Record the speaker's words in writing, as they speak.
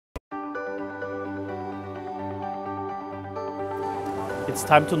It's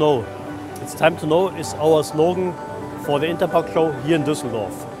time to know. It's time to know is our slogan for the Interpack show here in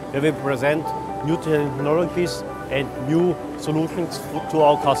Düsseldorf, where we present new technologies and new solutions to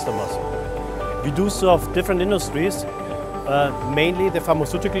our customers. We do serve different industries, mainly the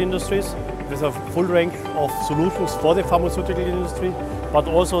pharmaceutical industries, with a full range of solutions for the pharmaceutical industry, but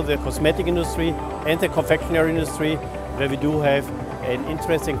also the cosmetic industry and the confectionery industry, where we do have an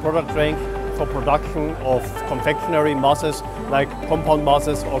interesting product range for production of confectionery masses like compound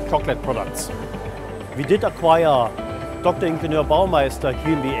masses or chocolate products. We did acquire Dr. Ingenieur Baumeister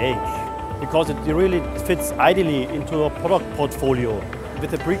GmbH because it really fits ideally into a product portfolio.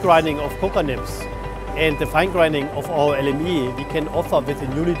 With the pre-grinding of cocoa nibs and the fine grinding of our LME, we can offer with the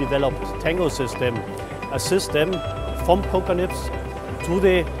newly developed Tango system a system from cocoa nibs to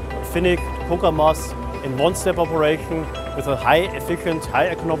the finished cocoa mass in one-step operation with a high efficient, high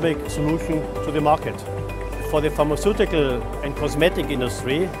economic solution to the market. For the pharmaceutical and cosmetic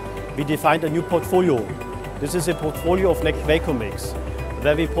industry, we defined a new portfolio. This is a portfolio of next vacuum mix,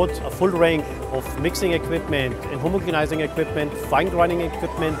 where we put a full range of mixing equipment and homogenizing equipment, fine grinding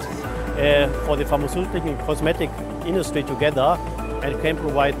equipment for the pharmaceutical and cosmetic industry together, and can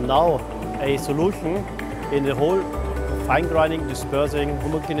provide now a solution in the whole fine grinding, dispersing,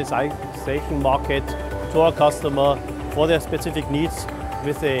 homogenization market to our customer for their specific needs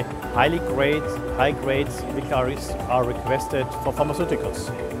with the high grades which are requested for pharmaceuticals.